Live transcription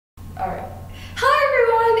Alright. Hi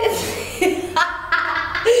everyone, it's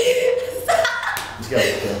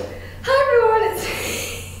Hi everyone, it's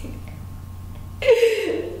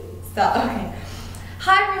Stop, okay.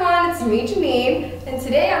 Hi everyone, it's me, Janine, and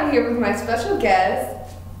today I'm here with my special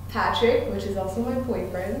guest, Patrick, which is also my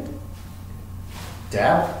boyfriend.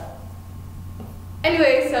 Dab?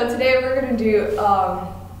 Anyway, so today we're gonna do, I'm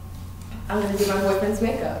gonna do my boyfriend's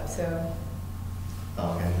makeup, so.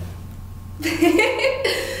 Oh, okay.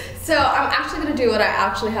 So I'm actually gonna do what I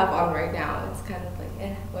actually have on right now. It's kind of like,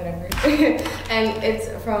 whatever. And it's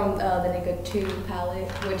from the Nigga 2 palette,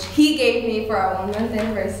 which he gave me for our 1 month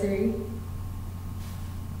anniversary.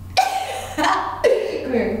 Come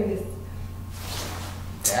here, give me this.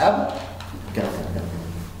 Dab? Okay.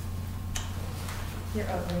 You're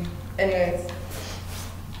ugly. Anyways.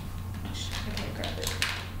 I can't grab it.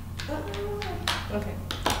 Okay.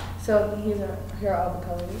 So here are all the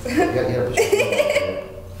colors.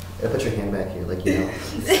 You gotta put your hand back here, like, you know.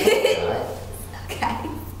 Okay.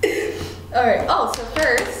 Alright, so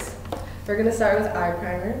first, we're gonna start with eye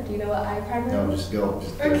primer. Do you know what eye primer is? No, just go.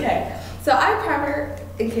 Okay. So eye primer,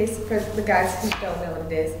 in case for the guys who don't know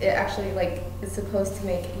what it is, it actually is supposed to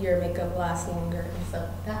make your makeup last longer and stuff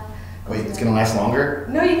like that. Wait, it's gonna last longer?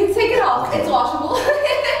 No, you can take it off. Okay. It's washable.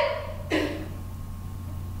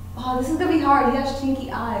 Oh, this is gonna be hard. He has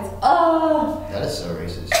chinky eyes. Oh. That is so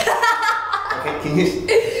racist. Okay, can you?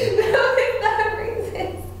 No, it's not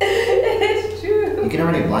racist. It's true. You can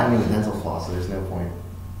already blind me with dental floss, so there's no point.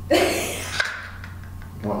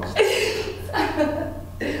 Come on.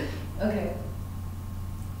 Okay.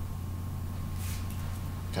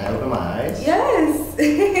 Can I open my eyes? Yes.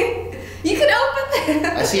 You can open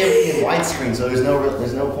them. I see everything in widescreen, so there's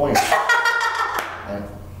no point.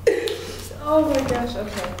 Oh my gosh,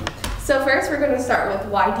 okay. So first we're gonna start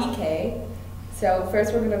with YDK. So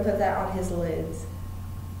first we're gonna put that on his lids.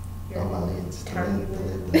 Oh, my lids. Tiny The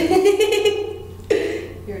lids.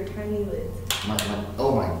 Your tiny lids.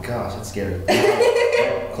 Oh my gosh, that's scary.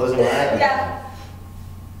 Closing my eyes? Yeah.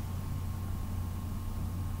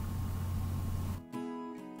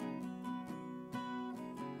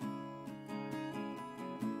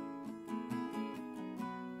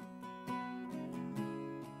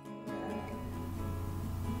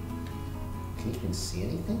 Can you even see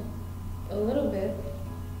anything? A little bit.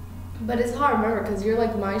 But it's hard, remember, because you're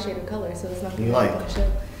like my shade of color, so it's not You gonna like?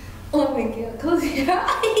 show. Oh my god, close your eyes.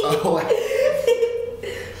 Oh,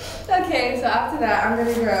 Okay, so after that, I'm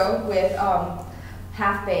gonna go with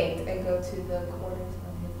Half Baked and go to the corners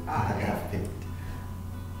of his eye. Half baked.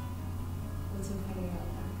 What's so funny about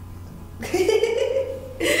that?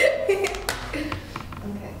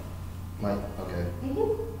 Okay. Okay.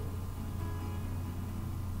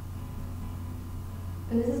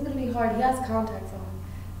 And this is gonna be hard. He has contacts on,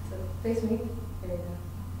 so face me. There you go.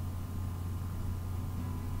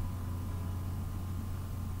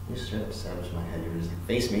 You straight up savaged my head. You were just like,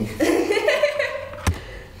 face me.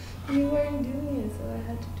 You weren't doing it, so I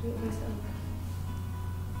had to do it myself.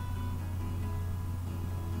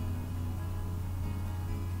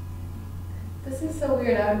 This is so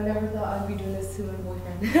weird. I never thought I'd be doing this to my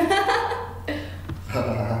boyfriend.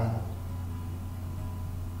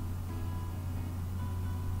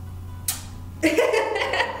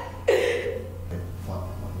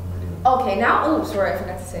 Okay, now, oh, sorry, I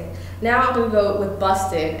forgot to say. Now I'm gonna go with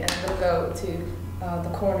Busted, and I'm gonna go to the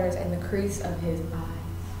corners and the crease of his eyes.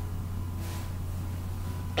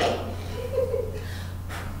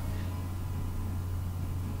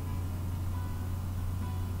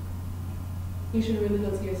 You should really go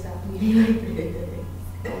to your staff meeting like this.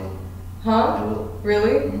 Huh? I will.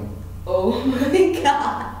 Really? Mhm. Oh my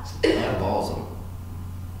gosh. I have balls on.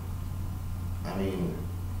 I mean,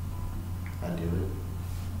 I do it.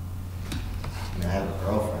 I mean, I have a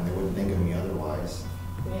girlfriend. They wouldn't think of me otherwise.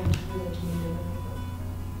 Yeah, you know what you need to do.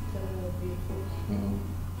 Tell them look beautiful. I'm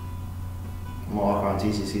gonna walk around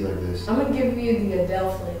TCC like this. I'm gonna give you the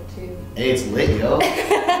Adele flick too. Hey, it's lit, yo.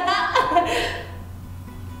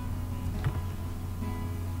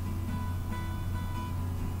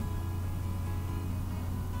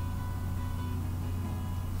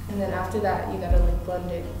 And then after that, you gotta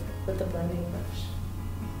blend it with the blending brush.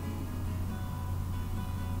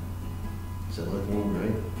 Is it looking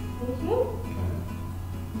right?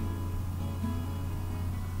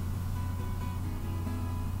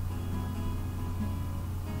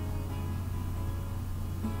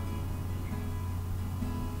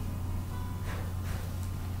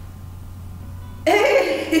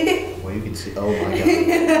 Well, you can see. Oh my god.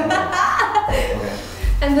 Okay.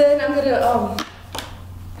 And then I'm gonna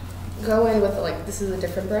go in with this is a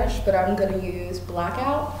different brush, but I'm gonna use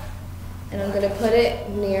Blackout. and I'm gonna put it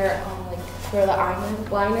near like for the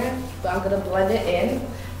eyeliner, but I'm gonna blend it in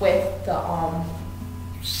with the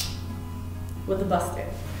buster.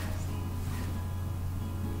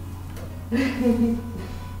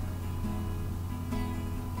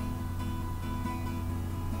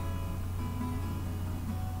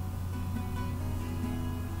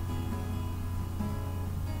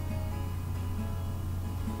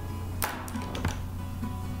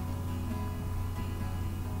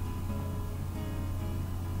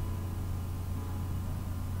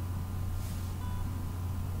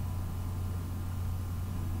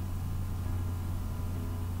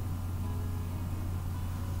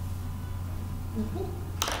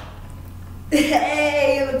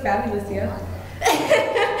 Hey, you look fabulous, yeah.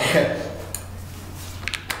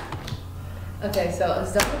 Okay, so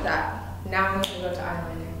it's done with that. Now I'm gonna go to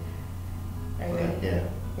eyeliner. Are you ready? Yeah.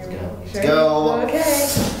 You're Let's go. ready?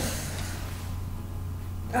 Let's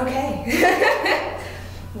go. Okay.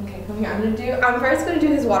 Okay, come here. I'm first gonna do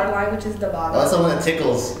his waterline, which is the bottom. Oh, that's the one that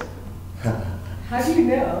tickles. How do you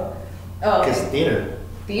know? Oh, Because okay. theater.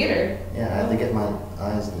 Theater? Yeah, I have to get my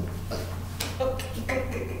eyes in.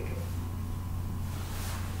 Okay.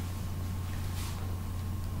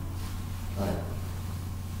 Alright.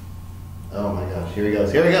 Oh my gosh, here he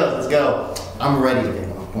goes. Here he goes. Let's go. I'm ready. Okay,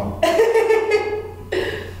 come on.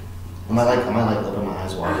 Am I like open my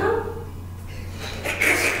eyes wide? Uh-huh.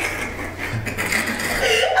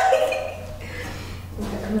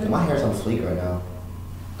 My hair's on fleek right now.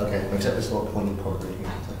 Okay, except this little pointy part right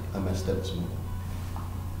here. It's like I messed up this morning.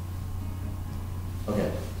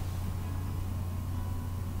 Okay.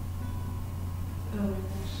 Oh my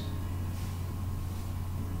gosh.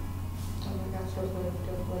 Oh my gosh,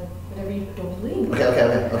 whatever you don't believe.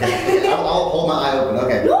 Okay. I'll hold my eye open.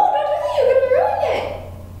 Okay. No, don't do that. You're gonna ruin it.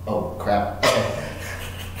 Oh crap.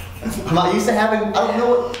 Okay. I'm not used to having. I don't know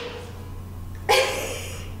what.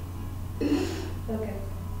 Okay.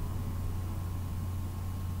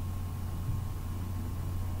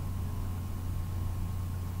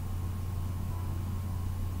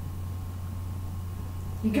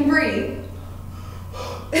 You can breathe.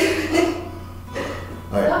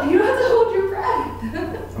 Alright. Stop. You don't have to hold your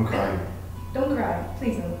breath. I'm crying. Don't cry.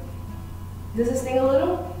 Please don't. Does this sting a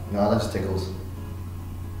little? No, that just tickles.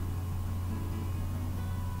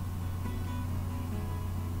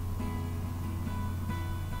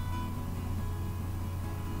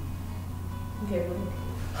 Okay, blink.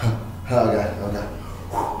 Oh god.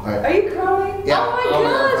 Alright. Are you crying? Yeah. Oh my Oh my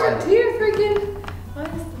God, gosh, I'm a tear freaking. Why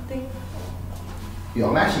is the thing? Yo,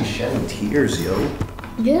 I'm actually shedding tears, yo.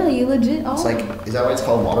 Yeah, you legit. Oh. It's like, is that why it's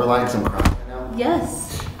called waterline? Because I'm crying right now?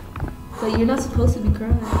 Yes. But you're not supposed to be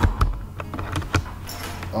crying.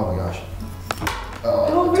 Oh my gosh. Oh,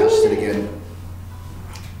 Don't I touched ruin it again.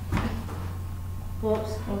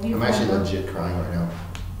 Whoops. I'm actually legit crying right now.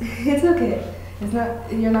 It's okay. It's not.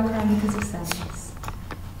 You're not crying because of sadness.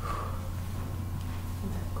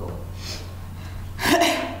 Okay, cool.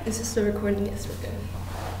 Is this still recording? Yes, we're good.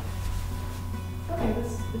 Okay,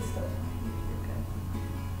 this stuff. Okay.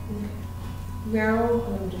 Now I'm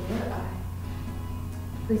gonna do your eye.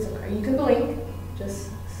 Please don't cry. You can blink,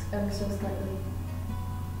 just ever so slightly.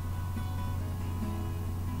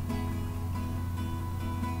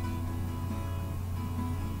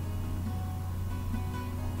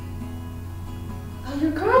 Oh,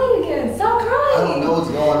 you're crying again. Stop crying. I don't know what's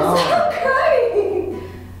going on. Stop crying.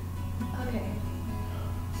 Okay.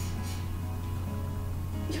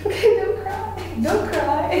 You okay? Don't cry. Don't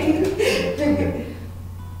cry.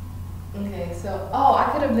 Okay, so I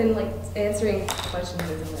could have been like answering questions or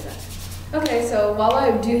something like that. Okay, so while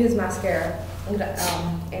I do his mascara, I'm gonna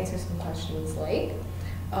answer some questions like,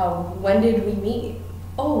 when did we meet?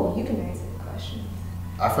 Oh, you can answer the questions.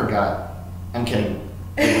 I forgot. I'm kidding.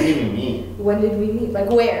 When did we meet? When did we meet? Like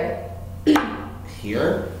where?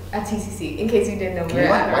 Here? At TCC. In case you didn't know, Can we're you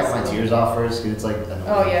like at wipe our my school. tears off first? 'Cause it's like annoying.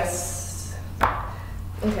 Oh yes.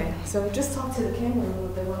 Okay, so just talk to the camera a little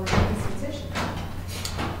bit while I make this transition.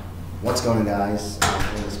 What's going on, guys?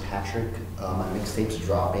 My name is Patrick. My mixtape's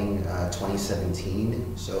dropping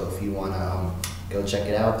 2017. So if you wanna go check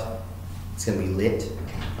it out, it's gonna be lit.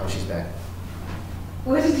 Oh, she's back.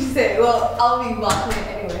 What did you say? Well, I'll be watching it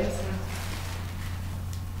anyways.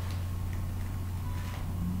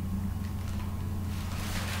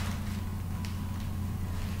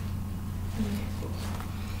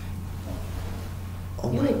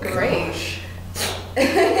 Oh You my look great. gosh.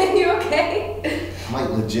 You okay? I'm like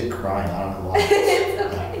legit crying. I don't know why. It's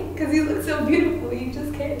okay, because you look so beautiful. You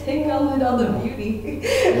just can't take all the beauty.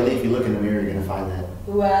 Really, if you look in the mirror, you're gonna find that.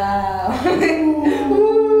 Wow.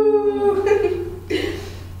 Woo.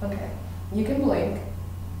 Okay, you can blink.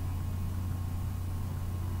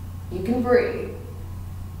 You can breathe.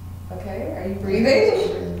 Okay, are you That's breathing? not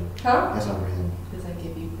breathing. Huh? That's not breathing. Does that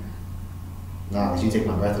give you breath? No, because you take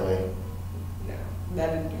my breath away. No,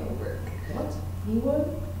 that didn't work. What? You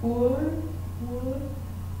would.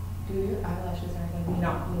 Dude, your eyelashes are like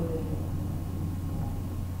not moving.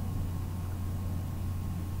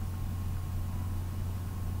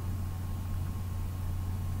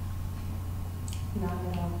 Not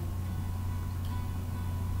at all.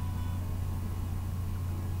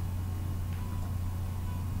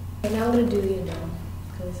 Okay, now I'm gonna do the Adele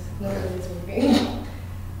because nobody's working.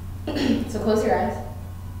 So close your eyes.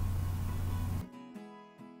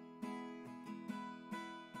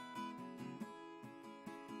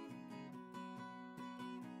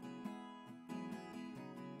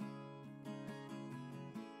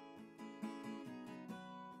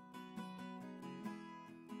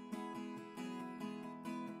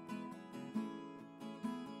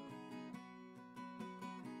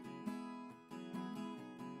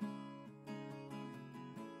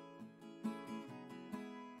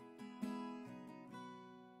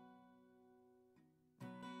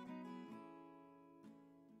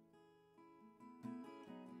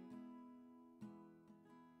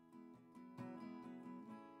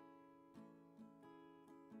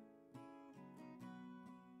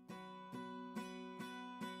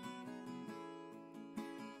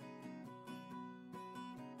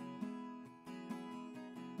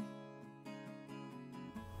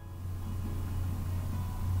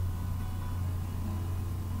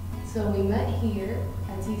 So we met here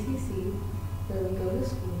at TCC, where we go to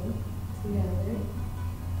school together,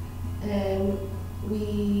 and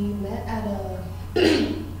we met at a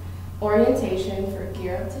orientation for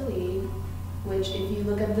Gear Up to Lead, which if you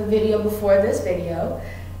look at the video before this video,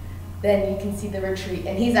 then you can see the retreat,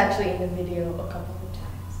 and he's actually in the video a couple of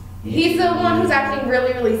times. He's the one who's acting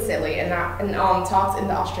really, really silly and talks in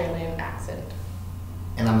the Australian accent.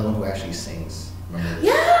 And I'm the one who actually sings. Remember this?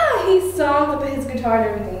 Yeah, he sung with his guitar and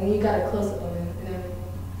everything, and you got a close up of him and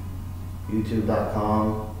everything.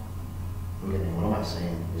 YouTube.com. What am I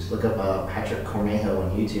saying? Just look up Patrick Cornejo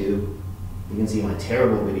on YouTube. You can see my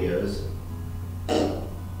terrible videos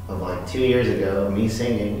of like 2 years ago, me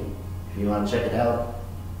singing. If you want to check it out.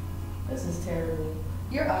 This is terrible.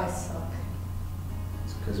 Your eyes suck.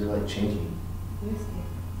 It's because they're like changing. You see.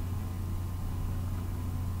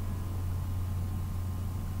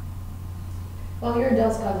 Well, you're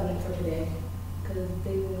Adele's cousin for today, because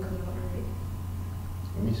they didn't come out right.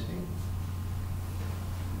 Let me see.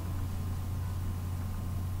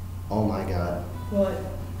 Oh my god. What?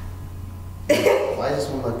 Why does this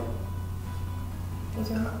one look... What's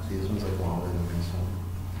wrong? See, this one's like longer than this one.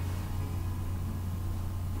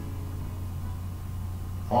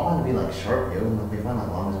 I want mine to be like sharp, yo. Like, they find that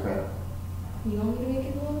long as crap. You want me to make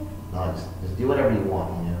it long? No, just do whatever you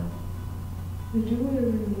want, you know. You do whatever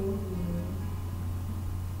you want.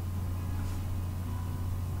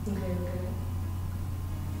 Okay.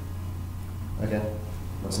 Okay.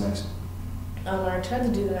 What's next? I tried to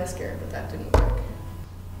do the mascara, but that didn't work.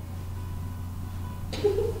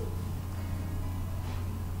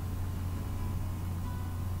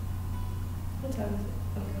 What time is it?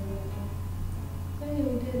 Okay, hey,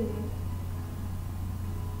 we did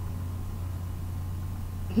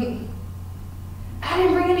it. I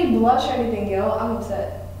didn't bring any blush or anything, yo. I'm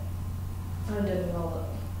upset. I did it all up.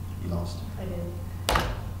 You lost. I did.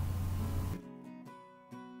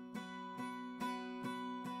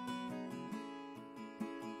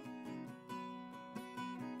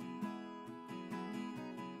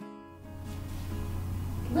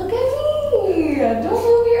 Look at me! Don't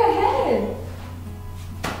move your head!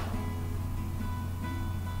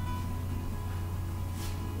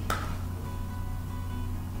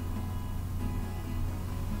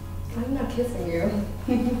 I'm not kissing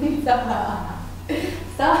you. Stop.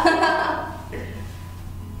 Stop.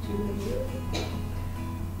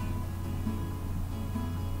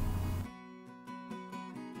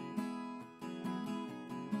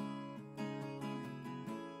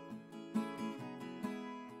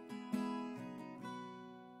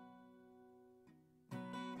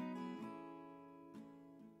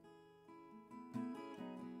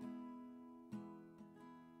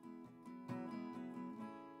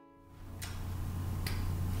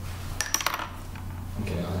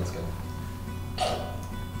 Okay, now let's go.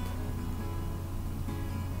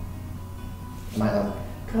 Am I up?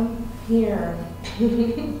 Come here.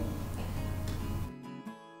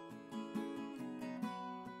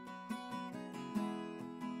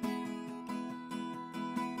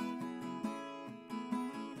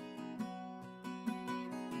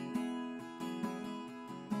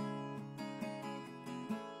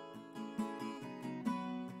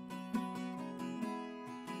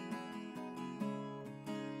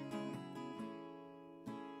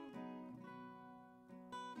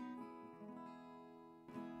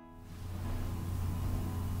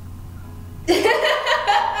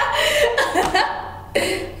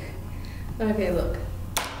 Okay, look.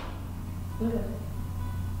 Look at it.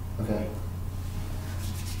 Okay.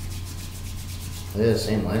 They're the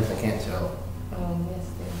same length, I can't tell. Yes,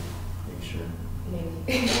 Are you sure?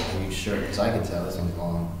 maybe. Are you sure? Because I can tell this one's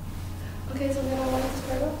long. Okay, so then I want this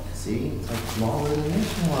part up. See? It's like smaller than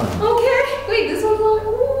this one. Okay, wait, this one's long.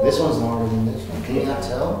 Ooh. This one's longer than this one. Can you not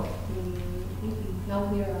tell? Not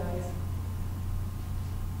with your eyes.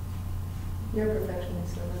 You're a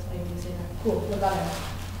perfectionist, so that's why you can say that. Cool, what about it?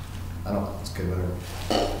 I don't. It's good, whatever.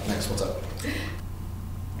 Next, what's up?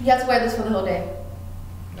 You have to wear this for the whole day.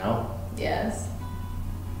 No? Yes.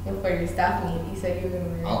 And for your staff meeting, you said you were going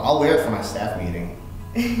to wear I'll wear it for my staff meeting.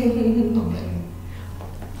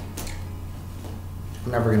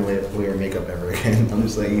 I'm never gonna wear makeup ever again. I'm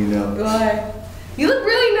just letting you know. Why? You look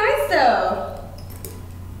really nice though.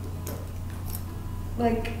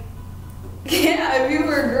 Like, yeah, if you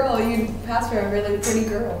were a girl, you'd pass for a really pretty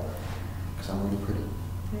girl. Because I'm really pretty.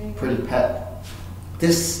 Pretty pet.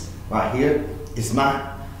 This right here is my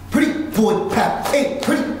pretty boy pet. Hey,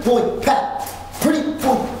 pretty boy pet. Pretty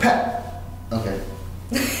boy pet. Okay.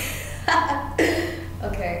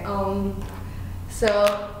 Okay, so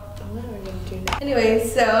what are we gonna do now? Anyway,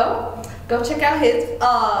 so go check out his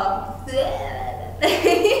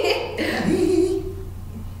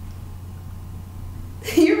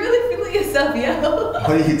You're really feeling yourself, yo. What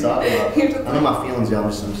are you talking about? I know my feelings, yo. I'm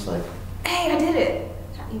just like, hey, I did it.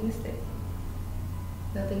 You missed it.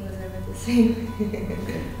 Nothing was ever the same.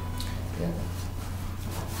 okay. Yeah.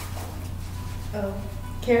 Oh,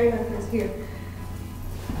 carry on first here.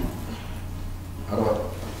 How do I?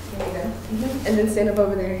 There you go. And then stand up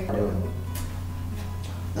over there. How do I?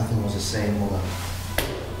 Nothing was the same. Hold on.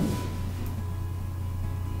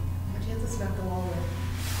 Why'd you have to smack the wall with?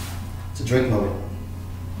 It's a drink moment.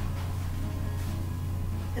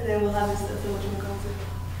 And then we'll have this stuff in whatchamacallit.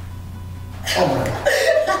 Oh my god.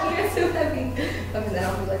 You're so heavy. Okay, then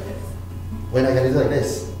I'll be like this. Wait, I gotta do like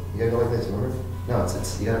this. You gotta go like this, remember? No, it's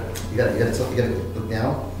you gotta look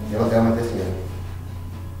down. You gotta look down like this. You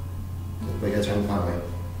gotta turn the my way.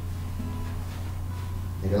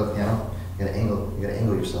 You gotta look down. You gotta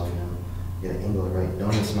angle yourself. You know. You gotta angle it right.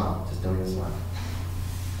 Don't even smile. Just don't even smile.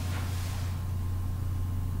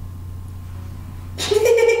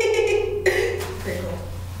 Pretty cool.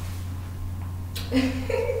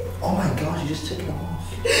 Oh my gosh, you just took it off.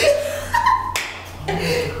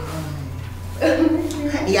 Oh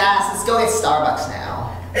my god. Yes, let's go get Starbucks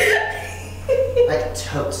now. Like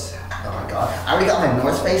totes. Oh my god. I already got my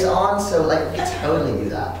North Face on, so like we could totally do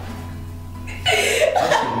that.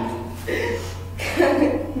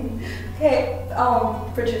 Okay,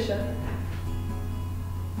 Patricia.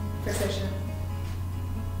 Patricia.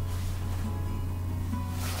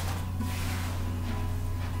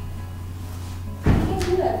 You can't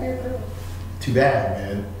do that if you're a girl. Too bad,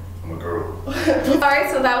 man. I'm a girl.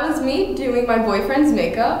 Alright, so that was me doing my boyfriend's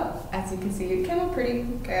makeup. As you can see, it came out pretty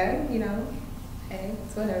good, you know. Hey,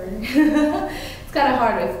 it's whatever. It's kind of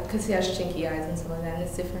hard because he has chinky eyes and stuff like that, and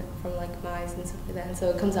it's different from like my eyes and stuff like that, and so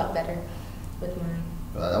it comes out better with mine.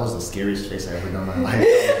 That was the scariest face I ever done in my life.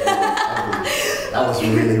 That was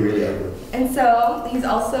really, really ugly. And so he's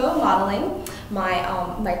also modeling my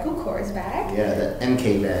Michael Kors bag. Yeah, the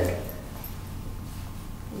MK bag.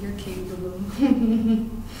 You're cute, boo-boo.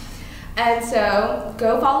 And so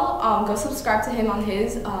go follow, go subscribe to him on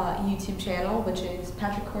his YouTube channel, which is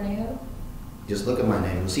Patrick Cornejo. Just look at my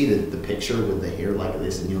name. You'll see the picture with the hair like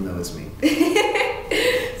this, and you'll know it's me.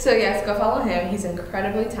 So yes, go follow him. He's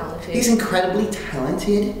incredibly talented. He's incredibly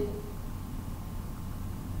talented.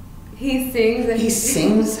 He sings. And He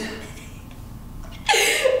sings.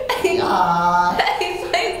 He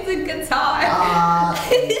plays the guitar.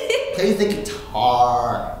 Plays the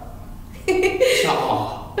guitar.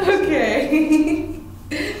 Cha. Okay.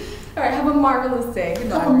 All right. Have a marvelous day.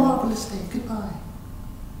 Goodbye. Have a marvelous day. Good